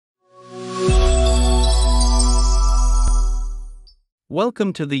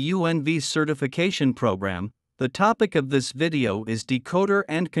Welcome to the UNV certification program. The topic of this video is Decoder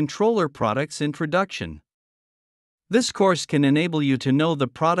and Controller Products Introduction. This course can enable you to know the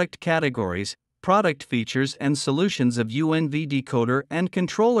product categories, product features and solutions of UNV decoder and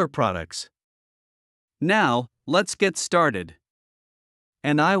controller products. Now, let's get started.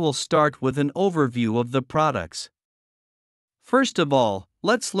 And I will start with an overview of the products. First of all,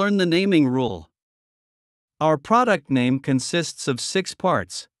 let's learn the naming rule. Our product name consists of 6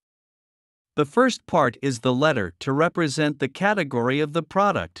 parts. The first part is the letter to represent the category of the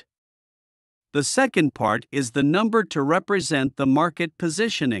product. The second part is the number to represent the market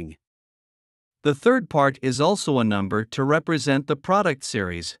positioning. The third part is also a number to represent the product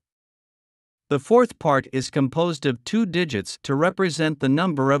series. The fourth part is composed of 2 digits to represent the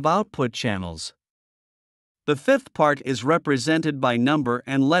number of output channels. The fifth part is represented by number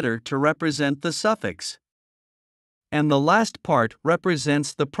and letter to represent the suffix. And the last part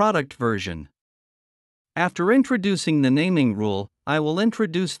represents the product version. After introducing the naming rule, I will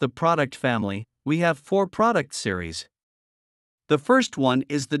introduce the product family. We have 4 product series. The first one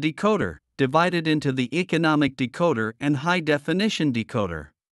is the decoder, divided into the economic decoder and high-definition decoder.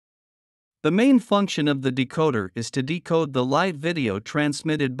 The main function of the decoder is to decode the live video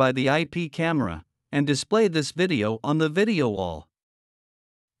transmitted by the IP camera and display this video on the video wall.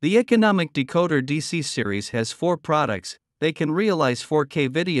 The Economic Decoder DC series has 4 products. They can realize 4K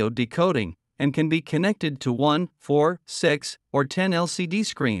video decoding and can be connected to 1, 4, 6, or 10 LCD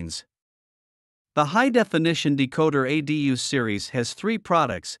screens. The High Definition Decoder ADU series has 3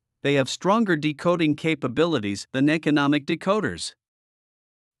 products. They have stronger decoding capabilities than economic decoders.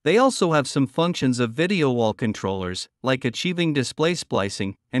 They also have some functions of video wall controllers, like achieving display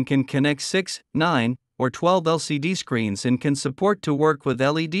splicing, and can connect 6, 9, or 12 LCD screens and can support to work with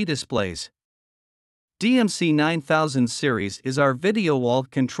LED displays. DMC 9000 series is our video wall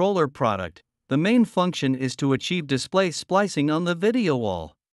controller product. The main function is to achieve display splicing on the video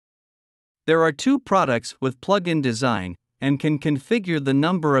wall. There are 2 products with plug-in design and can configure the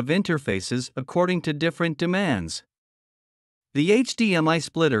number of interfaces according to different demands. The HDMI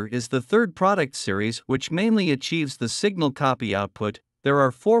splitter is the third product series which mainly achieves the signal copy output. There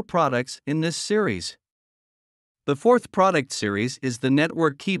are 4 products in this series. The fourth product series is the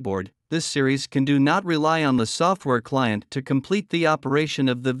network keyboard. This series can do not rely on the software client to complete the operation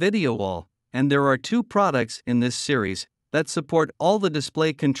of the video wall, and there are 2 products in this series that support all the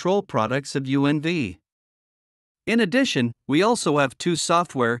display control products of UNV. In addition, we also have 2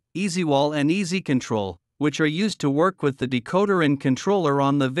 software, EasyWall and EasyControl, which are used to work with the decoder and controller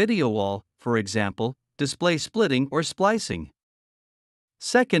on the video wall, for example, display splitting or splicing.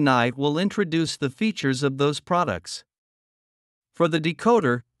 Second, I will introduce the features of those products. For the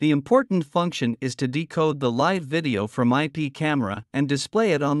decoder, the important function is to decode the live video from IP camera and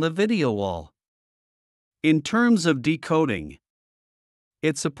display it on the video wall. In terms of decoding,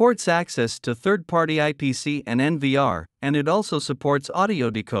 it supports access to third-party IPC and NVR, and it also supports audio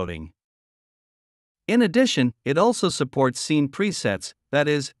decoding. In addition, it also supports scene presets, that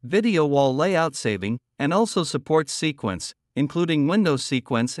is, video wall layout saving, and also supports sequence, including window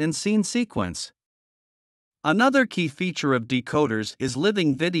sequence and scene sequence. Another key feature of decoders is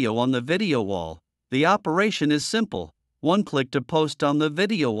living video on the video wall. The operation is simple: 1 click to post on the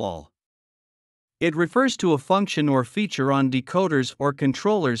video wall. It refers to a function or feature on decoders or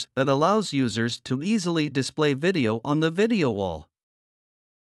controllers that allows users to easily display video on the video wall.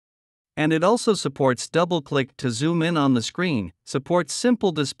 And it also supports double-click to zoom in on the screen, supports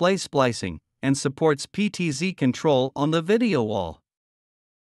simple display splicing, and supports PTZ control on the video wall.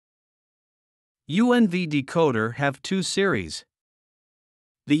 UNV decoder have 2 series: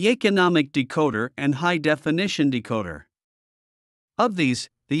 the Economic Decoder and High Definition Decoder. Of these,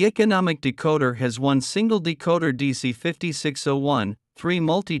 the Economic Decoder has 1 single decoder DC5601, 3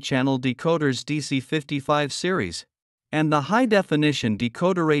 multi-channel decoders DC55 series, and the High Definition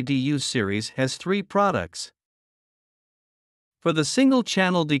Decoder ADU series has 3 products. For the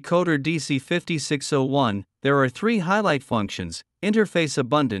single-channel decoder DC5601, there are 3 highlight functions: interface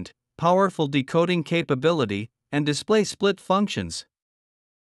abundant, powerful decoding capability, and display split functions.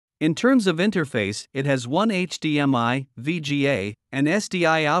 In terms of interface, it has 1 HDMI, VGA, and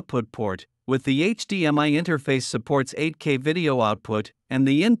SDI output port, with the HDMI interface supports 8K video output, and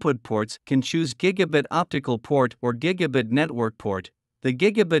the input ports can choose Gigabit optical port or Gigabit network port. The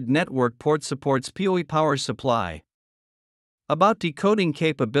Gigabit network port supports PoE power supply. About decoding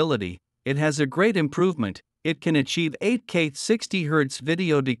capability, it has a great improvement. It can achieve 8K 60Hz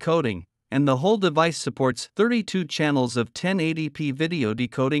video decoding, and the whole device supports 32 channels of 1080p video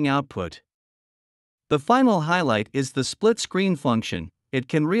decoding output. The final highlight is the split screen function. It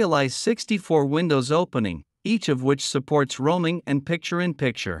can realize 64 windows opening, each of which supports roaming and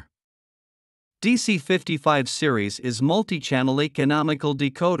picture-in-picture. DC55 series is multi-channel economical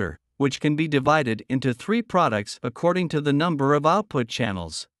decoder, which can be divided into 3 products according to the number of output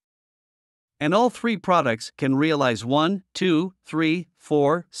channels. And all 3 products can realize 1, 2, 3,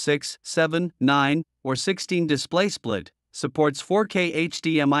 4, 6, 7, 9, or 16 display split, supports 4K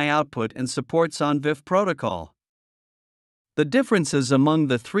HDMI output and supports ON-VIF protocol. The differences among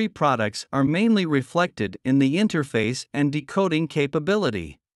the 3 products are mainly reflected in the interface and decoding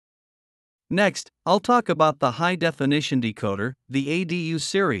capability. Next, I'll talk about the high-definition decoder, the ADU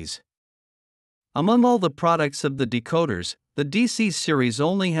series. Among all the products of the decoders, the DC series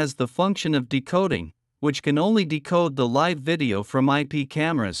only has the function of decoding, which can only decode the live video from IP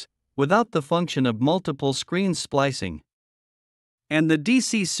cameras, without the function of multiple screen splicing. And the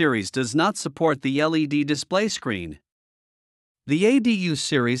DC series does not support the LED display screen. The ADU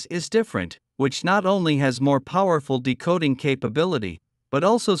series is different, which not only has more powerful decoding capability, but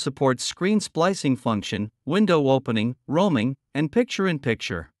also supports screen splicing function, window opening, roaming, and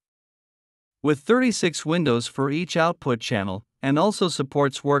picture-in-picture. With 36 windows for each output channel, and also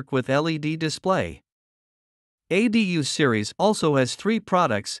supports work with LED display. ADU series also has 3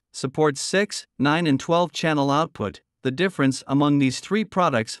 products, supports 6, 9 and 12 channel output. The difference among these 3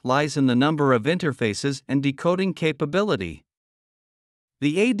 products lies in the number of interfaces and decoding capability.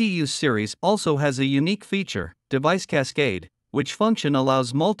 The ADU series also has a unique feature, device cascade, which function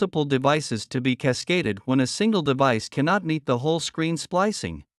allows multiple devices to be cascaded when a single device cannot meet the whole screen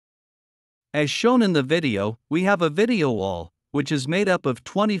splicing. As shown in the video, we have a video wall, which is made up of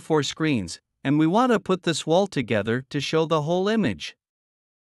 24 screens, and we want to put this wall together to show the whole image.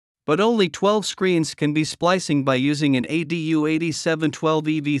 But only 12 screens can be splicing by using an ADU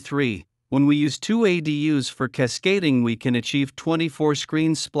 8712EV3. When we use 2 ADUs for cascading, we can achieve 24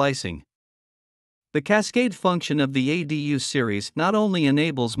 screens splicing. The cascade function of the ADU series not only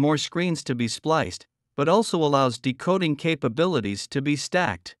enables more screens to be spliced, but also allows decoding capabilities to be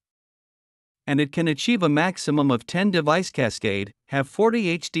stacked. And it can achieve a maximum of 10 device cascade, have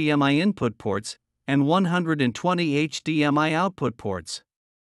 40 HDMI input ports, and 120 HDMI output ports.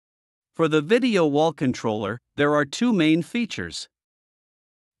 For the video wall controller, there are 2 main features.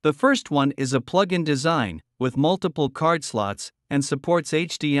 The first one is a plug-in design, with multiple card slots, and supports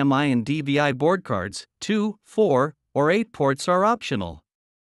HDMI and DVI board cards. 2, 4, or 8 ports are optional.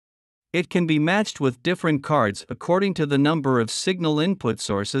 It can be matched with different cards according to the number of signal input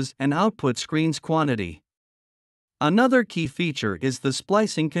sources and output screens quantity. Another key feature is the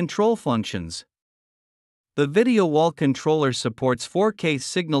splicing control functions. The video wall controller supports 4K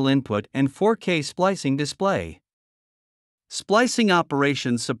signal input and 4K splicing display. Splicing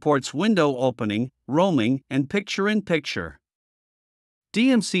operation supports window opening, roaming, and picture-in-picture.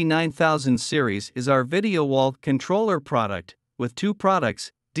 DMC 9000 series is our video wall controller product, with 2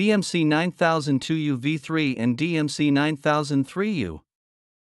 products, DMC 9002U V3 and DMC 9003U.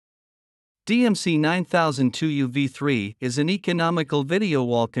 DMC 9002U V3 is an economical video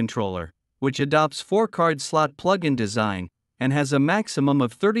wall controller, which adopts 4-card slot plug-in design, and has a maximum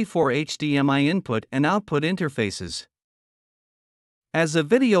of 34 HDMI input and output interfaces. As a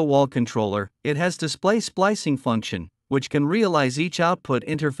video wall controller, it has display splicing function, which can realize each output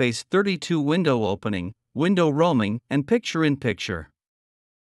interface 32 window opening, window roaming, and picture-in-picture.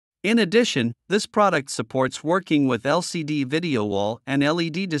 In addition, this product supports working with LCD video wall and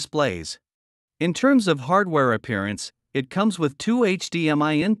LED displays. In terms of hardware appearance, it comes with 2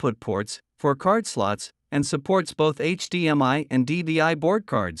 HDMI input ports, 4 card slots, and supports both HDMI and DVI board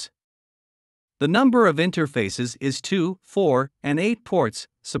cards. The number of interfaces is 2, 4, and 8 ports,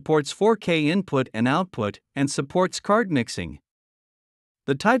 supports 4K input and output, and supports card mixing.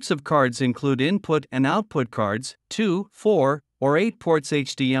 The types of cards include input and output cards. 2, 4, or 8 ports.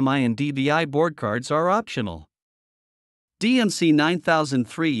 HDMI and DVI board cards are optional. DMC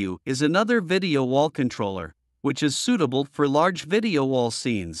 9003U is another video wall controller, which is suitable for large video wall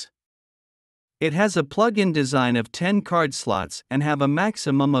scenes. It has a plug-in design of 10 card slots and have a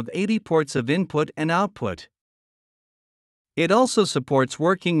maximum of 80 ports of input and output. It also supports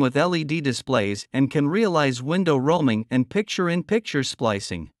working with LED displays and can realize window roaming and picture-in-picture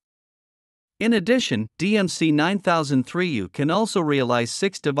splicing. In addition, DMC 9003U can also realize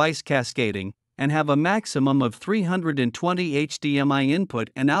 6 device cascading and have a maximum of 320 HDMI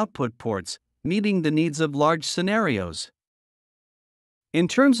input and output ports, meeting the needs of large scenarios. In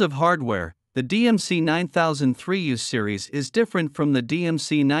terms of hardware, the DMC 9003U series is different from the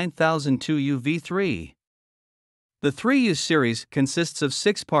DMC 9002U V3. The 3U series consists of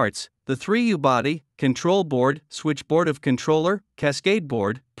 6 parts. The The 3U body, control board, switchboard of controller, cascade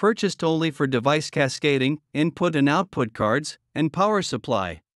board, purchased only for device cascading, input and output cards, and power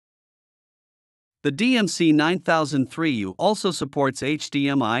supply. The DMC 9003U also supports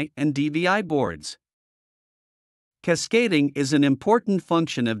HDMI and DVI boards. Cascading is an important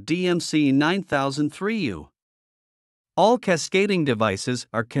function of DMC 9003U. All cascading devices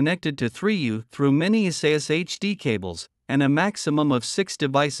are connected to 3U through many SASHD cables, and a maximum of 6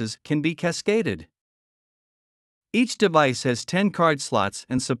 devices can be cascaded. Each device has 10 card slots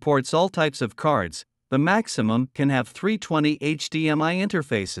and supports all types of cards. The maximum can have 320 HDMI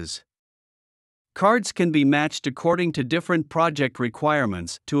interfaces. Cards can be matched according to different project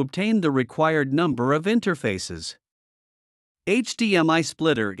requirements to obtain the required number of interfaces. HDMI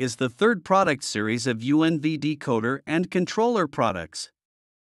Splitter is the third product series of UNV decoder and controller products.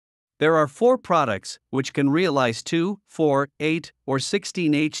 There are 4 products which can realize 2, 4, 8, or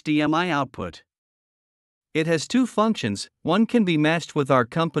 16 HDMI output. It has 2 functions. One can be matched with our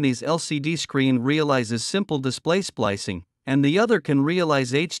company's LCD screen, realizes simple display splicing, and the other can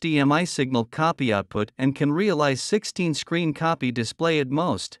realize HDMI signal copy output and can realize 16 screen copy display at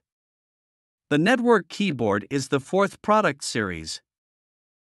most. The network keyboard is the 4th product series.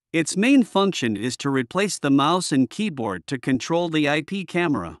 Its main function is to replace the mouse and keyboard to control the IP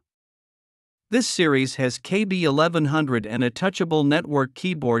camera. This series has KB1100 and a touchable network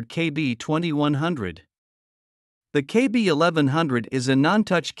keyboard KB2100. The KB1100 is a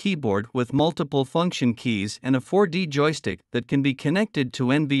non-touch keyboard with multiple function keys and a 4D joystick that can be connected to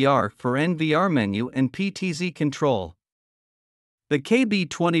NVR for NVR menu and PTZ control. The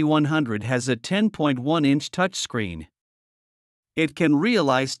KB2100 has a 10.1-inch touchscreen. It can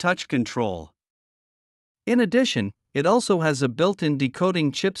realize touch control. In addition, it also has a built-in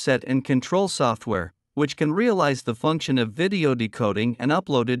decoding chipset and control software, which can realize the function of video decoding and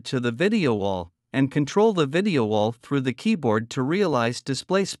upload it to the video wall, and control the video wall through the keyboard to realize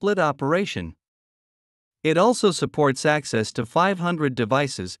display split operation. It also supports access to 500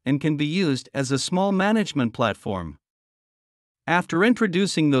 devices and can be used as a small management platform. After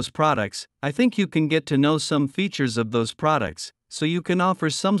introducing those products, I think you can get to know some features of those products, so you can offer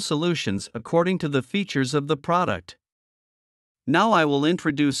some solutions according to the features of the product. Now I will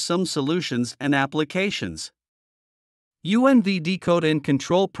introduce some solutions and applications. UNV decode and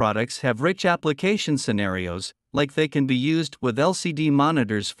control products have rich application scenarios, like they can be used with LCD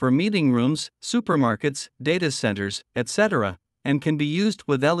monitors for meeting rooms, supermarkets, data centers, etc., and can be used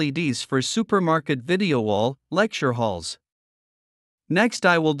with LEDs for supermarket video wall, lecture halls. Next,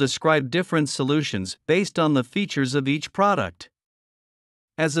 I will describe different solutions based on the features of each product.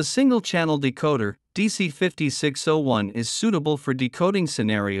 As a single-channel decoder, DC5601 is suitable for decoding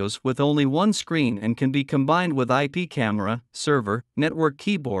scenarios with only one screen and can be combined with IP camera, server, network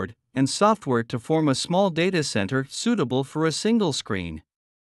keyboard, and software to form a small data center suitable for a single screen.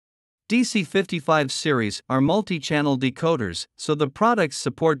 DC55 series are multi-channel decoders, so the products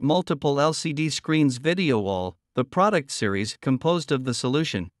support multiple LCD screens video wall. The product series, composed of the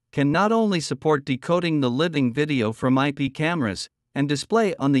solution, can not only support decoding the living video from IP cameras and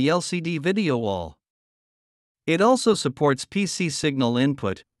display on the LCD video wall. It also supports PC signal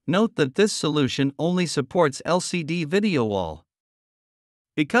input. Note that this solution only supports LCD video wall.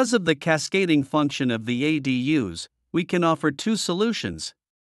 Because of the cascading function of the ADUs, we can offer 2 solutions.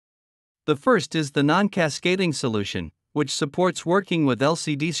 The first is the non-cascading solution, which supports working with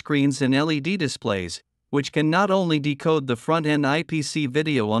LCD screens and LED displays, which can not only decode the front-end IPC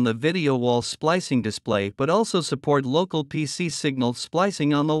video on the video wall splicing display but also support local PC signal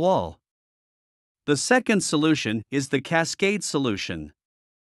splicing on the wall. The second solution is the cascade solution.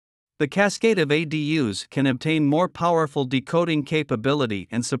 The cascade of ADUs can obtain more powerful decoding capability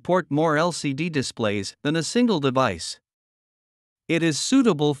and support more LCD displays than a single device. It is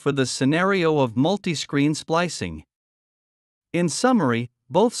suitable for the scenario of multi-screen splicing. In summary,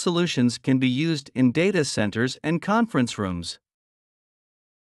 both solutions can be used in data centers and conference rooms.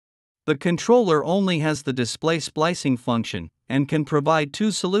 The controller only has the display splicing function and can provide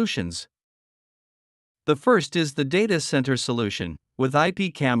 2 solutions. The first is the data center solution, with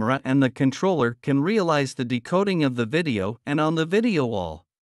IP camera, and the controller can realize the decoding of the video and on the video wall.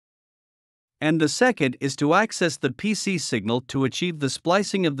 And the second is to access the PC signal to achieve the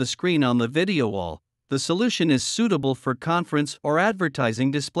splicing of the screen on the video wall. The solution is suitable for conference or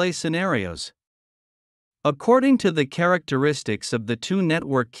advertising display scenarios. According to the characteristics of the 2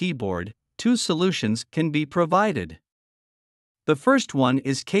 network keyboard, 2 solutions can be provided. The first one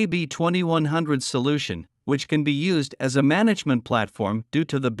is KB2100 solution, which can be used as a management platform due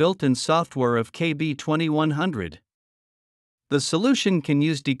to the built-in software of KB2100. The solution can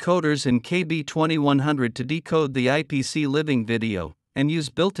use decoders in KB2100 to decode the IPC living video, and use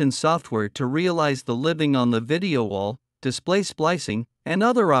built-in software to realize the living on the video wall, display splicing, and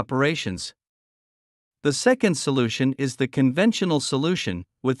other operations. The second solution is the conventional solution,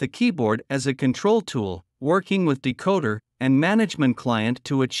 with the keyboard as a control tool, working with decoder and management client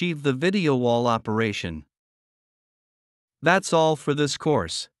to achieve the video wall operation. That's all for this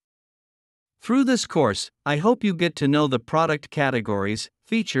course. Through this course, I hope you get to know the product categories,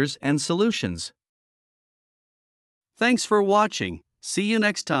 features, and solutions. Thanks for watching. See you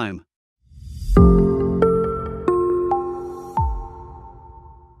next time.